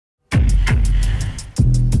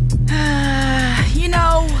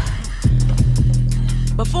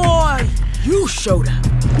Before you showed up,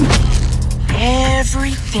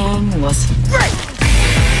 everything was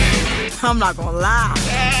great. I'm not gonna lie.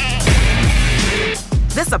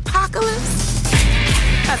 This apocalypse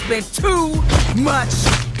has been too much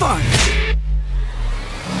fun.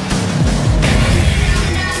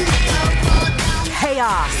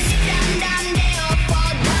 Chaos.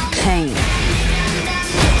 Pain.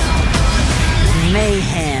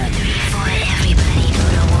 Mayhem.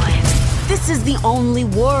 This is the only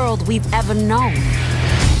world we've ever known.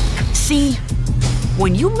 See,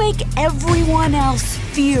 when you make everyone else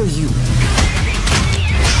fear you,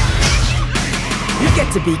 you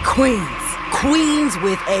get to be queens. Queens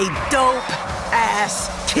with a dope-ass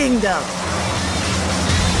kingdom.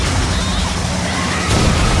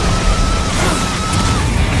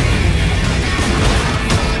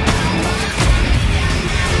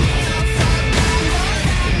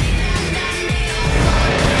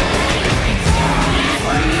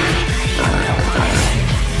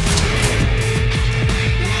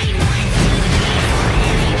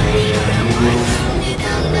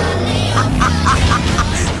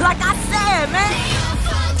 Like I said, man,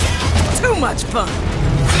 too much fun.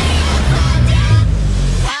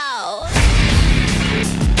 Wow.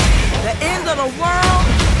 The end of the world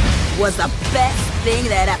was the best thing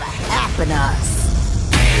that ever happened to us.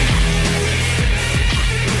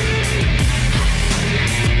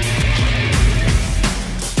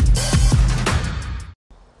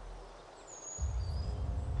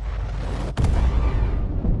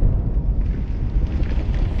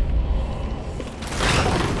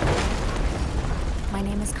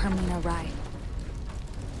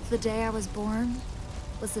 The day I was born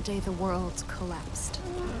was the day the world collapsed.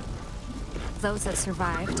 Those that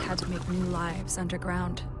survived had to make new lives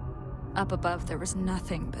underground. Up above, there was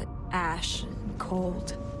nothing but ash and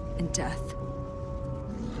cold and death.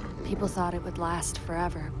 People thought it would last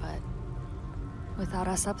forever, but without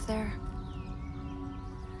us up there,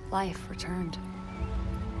 life returned.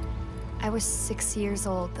 I was 6 years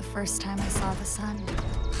old the first time I saw the sun.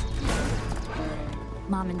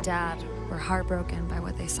 Mom and Dad were heartbroken by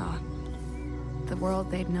what they saw. The world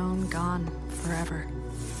they'd known gone forever.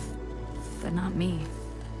 But not me.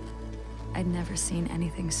 I'd never seen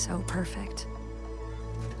anything so perfect.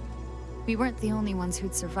 We weren't the only ones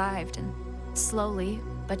who'd survived, and slowly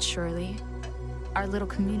but surely, our little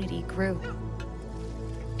community grew.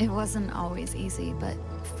 It wasn't always easy, but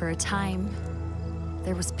for a time,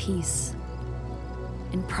 there was peace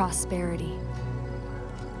and prosperity.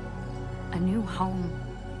 A new home.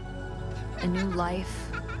 A new life,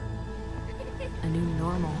 a new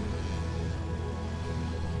normal.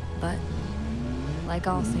 But, like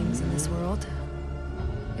all things in this world,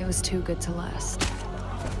 it was too good to last.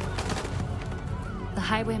 The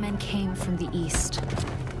highwaymen came from the east,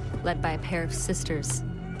 led by a pair of sisters,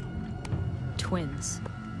 twins.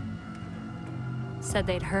 Said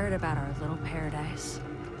they'd heard about our little paradise.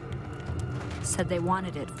 Said they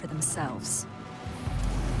wanted it for themselves.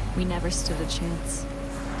 We never stood a chance.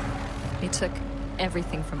 They took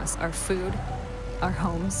everything from us, our food, our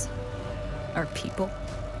homes, our people.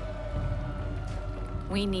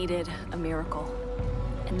 We needed a miracle,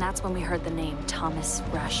 and that's when we heard the name Thomas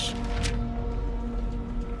Rush.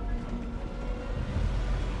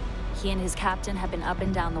 He and his captain had been up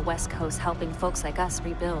and down the West Coast helping folks like us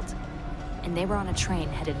rebuild, and they were on a train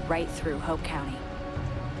headed right through Hope County.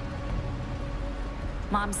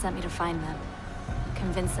 Mom sent me to find them,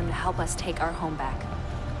 convince them to help us take our home back.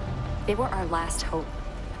 They were our last hope,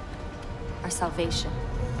 our salvation.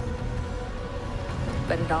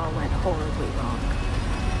 But it all went horribly wrong.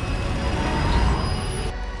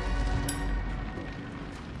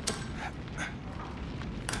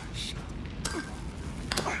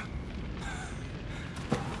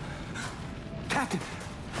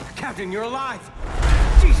 Captain, you're alive!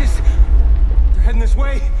 Jesus! They're heading this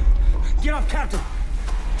way! Get up, Captain!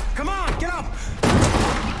 Come on, get up!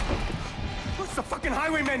 What's the fucking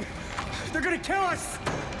highwaymen? They're gonna kill us!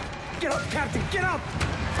 Get up, Captain, get up!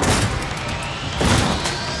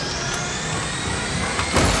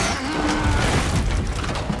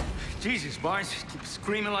 Jesus, Barnes, keep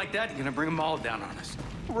screaming like that, you're gonna bring them all down on us.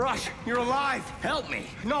 Rush, you're alive! Help me!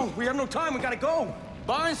 No, we have no time, we gotta go!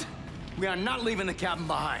 Barnes, we are not leaving the cabin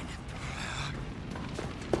behind.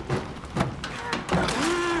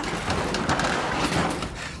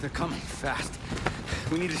 They're coming fast.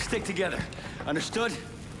 We need to stick together. Understood?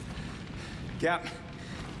 Cap.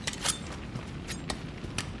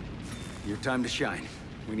 Your time to shine.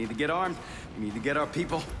 We need to get armed, we need to get our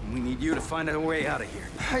people, and we need you to find a way out of here.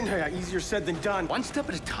 I know, easier said than done. One step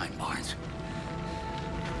at a time, Barnes.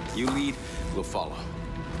 You lead, we'll follow.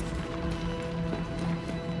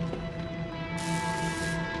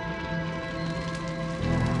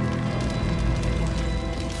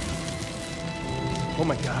 Oh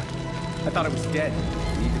my god. I thought I was dead.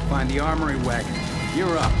 We need to find the armory wagon.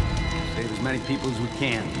 You're up. Save as many people as we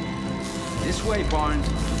can. This way, Barnes.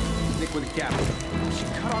 Stick with the captain. We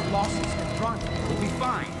should cut our losses and run. We'll be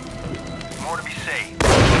fine. More to be saved.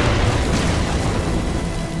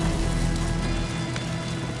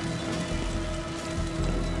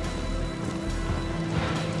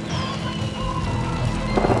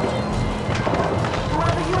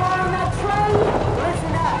 Whoever you are on that train,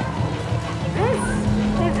 listen up. This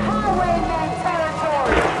is highwayman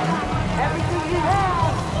territory. Everything you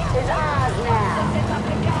have is ours now.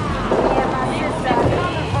 Me and my sister are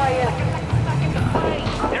coming for you.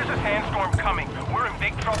 There's a sandstorm coming. We're in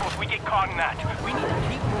big trouble if we get caught in that. We need to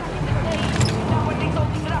keep moving.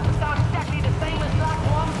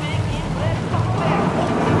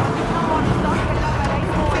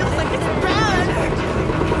 Feels like it's bad.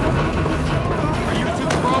 Are you two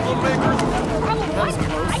problem makers? I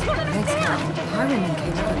don't understand. Highwaymen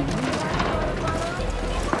came up and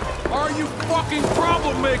Are you fucking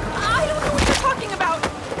problem makers? I don't know what you're talking about.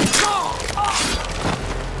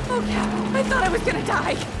 Oh, yeah. I thought I was gonna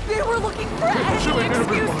die. They were looking for any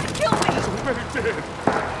excuse to kill me. Everybody's dead.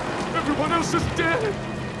 Everyone else is dead.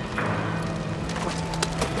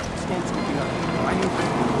 Storm's moving up. I knew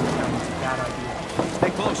that was a bad idea.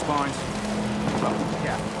 Stay close, Barnes. Up with the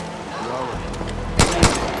captain. You're all right.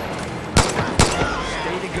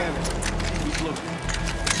 Stay together. Keep looking.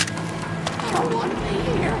 I don't want to be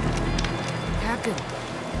here. Captain,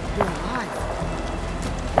 you're alive.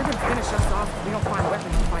 They're gonna finish us off if we don't find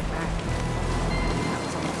weapons to fight back.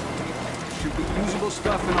 Should be usable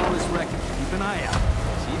stuff in all this wreckage. Keep an eye out.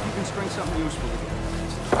 See if you can string something useful together.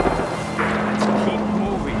 Let's keep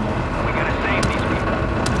moving. We gotta save these people.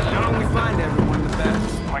 The sooner we find everyone, the better.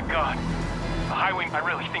 My God. The highway, I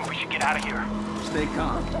really think we should get out of here. Stay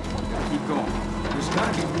calm. Gotta keep going. There's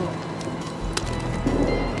gotta be more.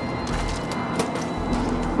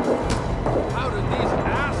 How did these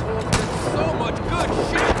assholes get so much good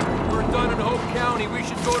shit? We're done in Hope County. We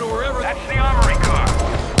should go to wherever. That's the armory car.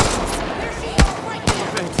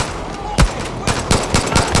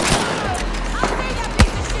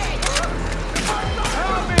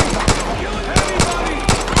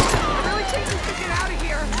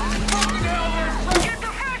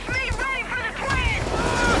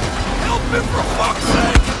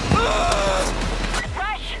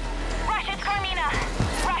 Rush, it's Carmina.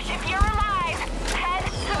 Rush, if you're alive, head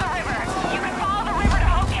to the river. You can follow the river to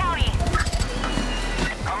Hope County.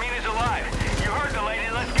 Carmina's alive. You heard the lady.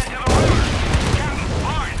 Let's get to the river. Captain,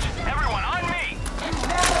 Barnes, everyone, on me.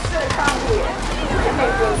 Never should have come here. You can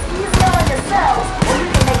make things easier on yourselves, or you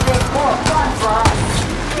can make things more fun for us.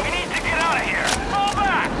 We need to get out of here. Fall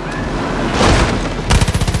back.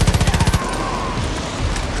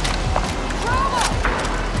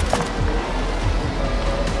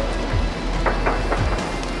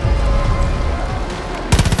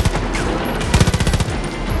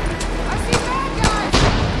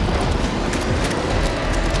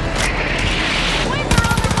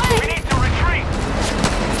 We need to retreat.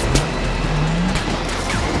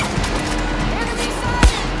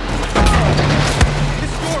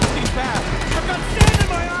 This storm seems bad. I've got sand in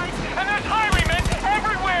my eyes. And there's highwaymen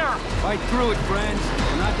everywhere. Fight through it, friends.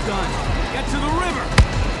 We're not done. Get to the river.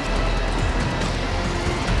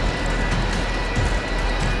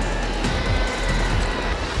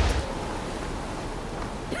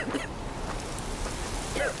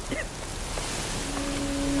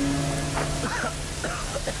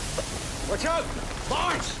 Watch out!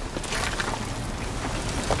 Barnes!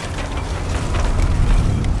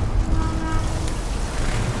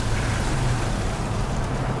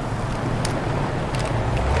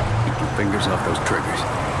 Keep your fingers off those triggers.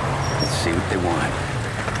 Let's see what they want.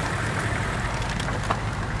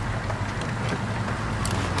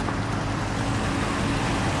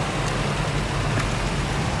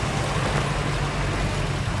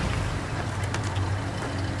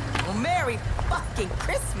 Well, Merry fucking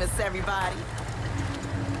Christmas, everybody.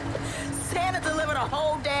 Santa delivered a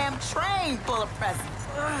whole damn train full of presents.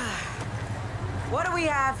 What do we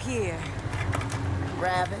have here?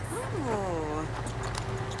 Rabbits. Ooh.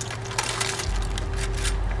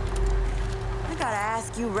 I gotta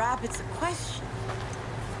ask you rabbits a question.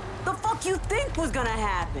 The fuck you think was gonna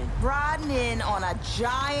happen? Riding in on a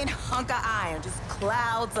giant hunk of iron, just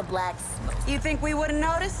clouds of black smoke. You think we wouldn't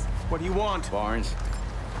notice? What do you want? Barnes.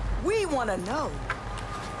 We want to know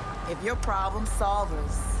if you're problem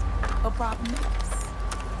solvers or problem makers.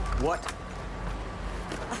 What?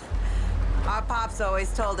 Our pops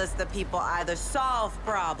always told us that people either solve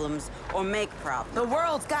problems or make problems. The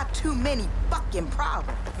world's got too many fucking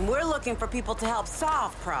problems. And we're looking for people to help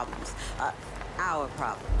solve problems. our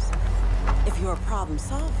problems. If you're a problem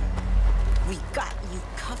solver, we got you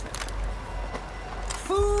covered.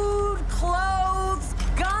 Food, clothes,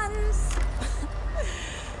 guns,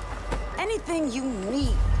 anything you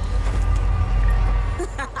need.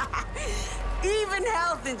 Even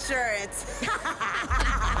health insurance.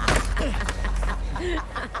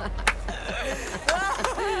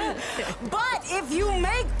 But if you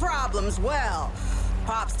make problems, well,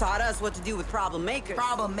 Pops taught us what to do with problem makers.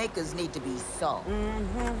 Problem makers need to be solved.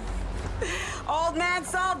 Old man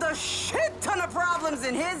solved a shit ton of problems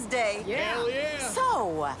in his day. Yeah. Hell yeah.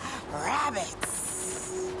 So,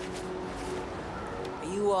 rabbits.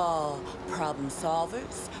 Are you all problem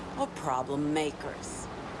solvers or problem makers?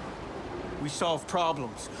 We solve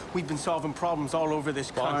problems. We've been solving problems all over this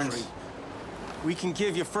country. Barnes. We can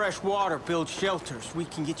give you fresh water, build shelters. We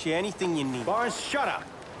can get you anything you need. Barnes, shut up!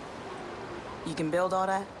 You can build all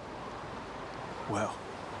that? Well,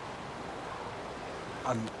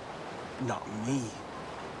 I'm not me.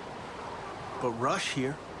 But Rush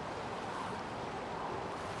here.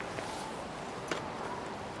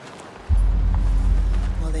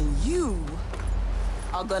 Well, then you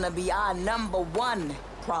are gonna be our #1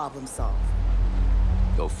 problem solver.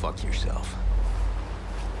 Go fuck yourself.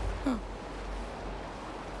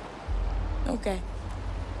 Okay.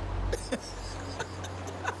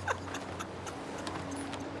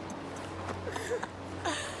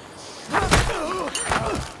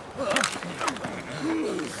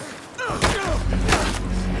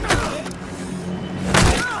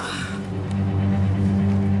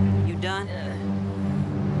 You done?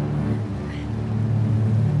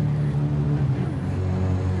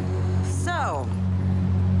 So,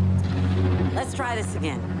 let's try this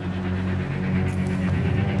again.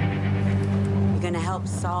 You gonna help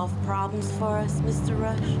solve problems for us, Mr.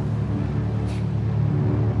 Rush?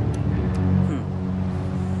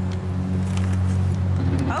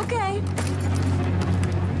 Okay.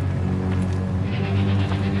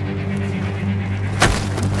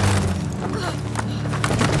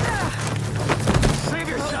 Save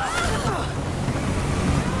yourself!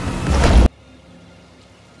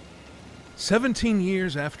 17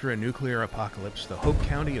 years after a nuclear apocalypse, the Hope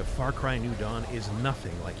County of Far Cry New Dawn is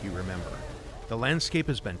nothing like you remember. The landscape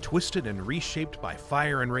has been twisted and reshaped by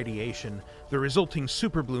fire and radiation. The resulting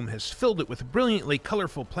superbloom has filled it with brilliantly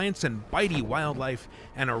colorful plants and bitey wildlife,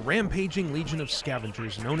 and a rampaging legion of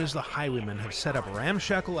scavengers known as the Highwaymen have set up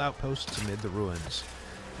ramshackle outposts amid the ruins.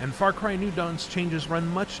 And Far Cry New Dawn's changes run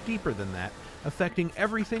much deeper than that, affecting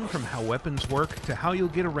everything from how weapons work to how you'll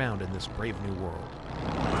get around in this brave new world.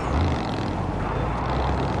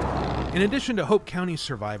 In addition to Hope County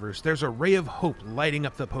survivors, there's a ray of hope lighting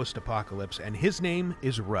up the post-apocalypse, and his name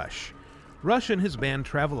is Rush. Rush and his band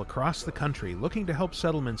travel across the country looking to help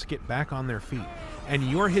settlements get back on their feet, and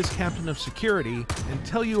you're his captain of security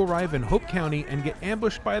until you arrive in Hope County and get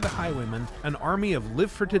ambushed by the Highwaymen, an army of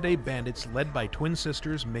live-for-today bandits led by twin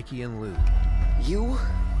sisters Mickey and Lou. You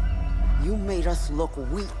made us look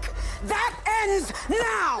weak. That ends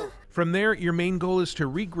now! From there, your main goal is to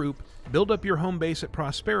regroup, build up your home base at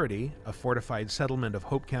Prosperity, a fortified settlement of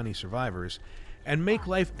Hope County survivors, and make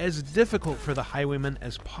life as difficult for the Highwaymen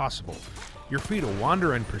as possible. You're free to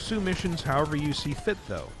wander and pursue missions however you see fit,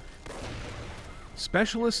 though.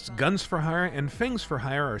 Specialists, guns for hire, and things for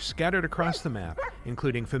hire are scattered across the map,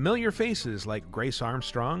 including familiar faces like Grace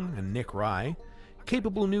Armstrong and Nick Rye,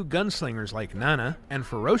 capable new gunslingers like Nana, and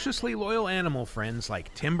ferociously loyal animal friends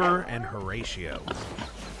like Timber and Horatio.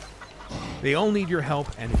 They all need your help,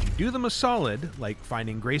 and if you do them a solid, like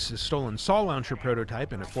finding Grace's stolen saw launcher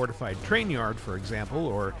prototype in a fortified train yard, for example,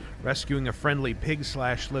 or rescuing a friendly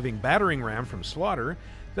pig/living battering ram from slaughter,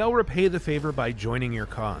 they'll repay the favor by joining your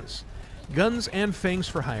cause. Guns and Fangs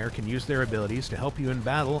for Hire can use their abilities to help you in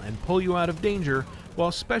battle and pull you out of danger, while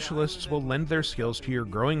specialists will lend their skills to your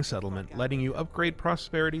growing settlement, letting you upgrade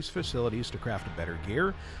Prosperity's facilities to craft better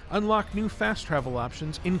gear, unlock new fast travel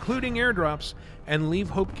options, including airdrops, and leave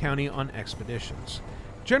Hope County on expeditions.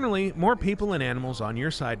 Generally, more people and animals on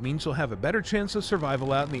your side means you'll have a better chance of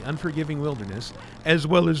survival out in the unforgiving wilderness, as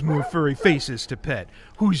well as more furry faces to pet.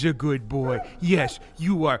 Who's a good boy? Yes,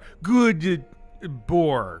 you are. Good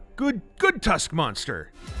boar. Good tusk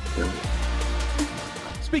monster.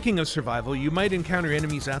 Speaking of survival, you might encounter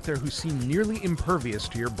enemies out there who seem nearly impervious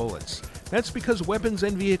to your bullets. That's because weapons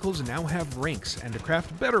and vehicles now have ranks, and to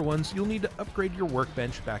craft better ones, you'll need to upgrade your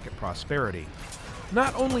workbench back at Prosperity.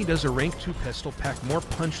 Not only does a rank 2 pistol pack more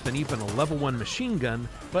punch than even a level 1 machine gun,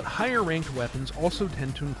 but higher ranked weapons also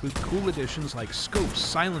tend to include cool additions like scopes,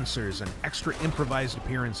 silencers, and extra improvised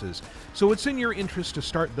appearances, so it's in your interest to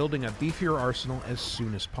start building a beefier arsenal as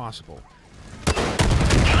soon as possible.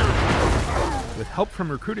 With help from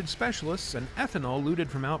recruited specialists and ethanol looted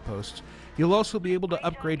from outposts, you'll also be able to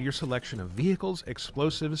upgrade your selection of vehicles,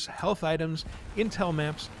 explosives, health items, intel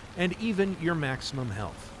maps, and even your maximum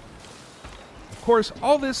health. Of course,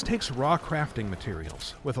 all this takes raw crafting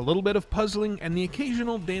materials. With a little bit of puzzling and the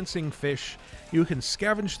occasional dancing fish, you can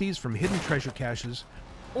scavenge these from hidden treasure caches,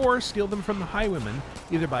 or steal them from the highwaymen,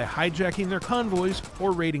 either by hijacking their convoys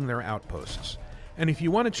or raiding their outposts. And if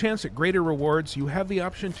you want a chance at greater rewards, you have the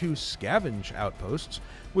option to scavenge outposts,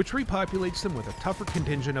 which repopulates them with a tougher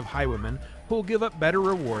contingent of highwaymen who will give up better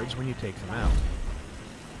rewards when you take them out.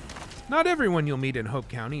 Not everyone you'll meet in Hope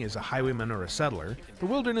County is a highwayman or a settler. The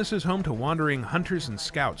wilderness is home to wandering hunters and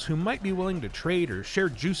scouts who might be willing to trade or share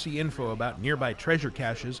juicy info about nearby treasure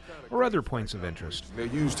caches or other points of interest. They're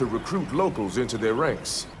used to recruit locals into their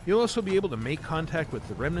ranks. You'll also be able to make contact with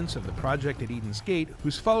the remnants of the project at Eden's Gate,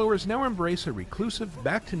 whose followers now embrace a reclusive,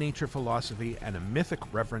 back-to-nature philosophy and a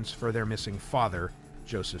mythic reverence for their missing father,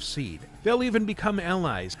 Joseph Seed. They'll even become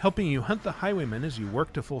allies, helping you hunt the highwaymen as you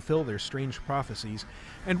work to fulfill their strange prophecies,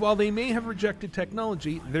 and while they may have rejected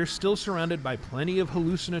technology, they're still surrounded by plenty of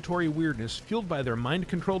hallucinatory weirdness fueled by their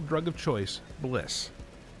mind-controlled drug of choice, bliss.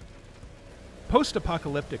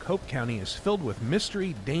 Post-apocalyptic Hope County is filled with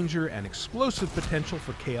mystery, danger, and explosive potential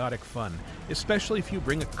for chaotic fun, especially if you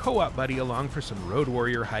bring a co-op buddy along for some Road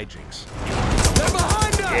Warrior hijinks. They're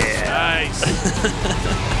behind us! Yeah.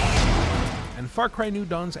 Nice! And Far Cry New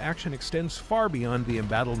Dawn's action extends far beyond the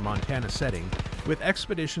embattled Montana setting, with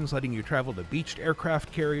expeditions letting you travel to beached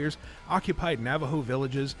aircraft carriers, occupied Navajo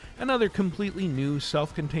villages, and other completely new,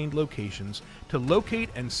 self-contained locations to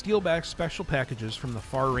locate and steal back special packages from the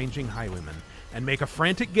far-ranging highwaymen, and make a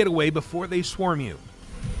frantic getaway before they swarm you.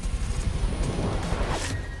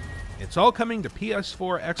 It's all coming to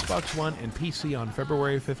PS4, Xbox One, and PC on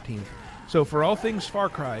February 15th. So for all things Far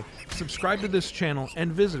Cry, subscribe to this channel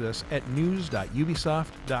and visit us at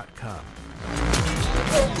news.ubisoft.com.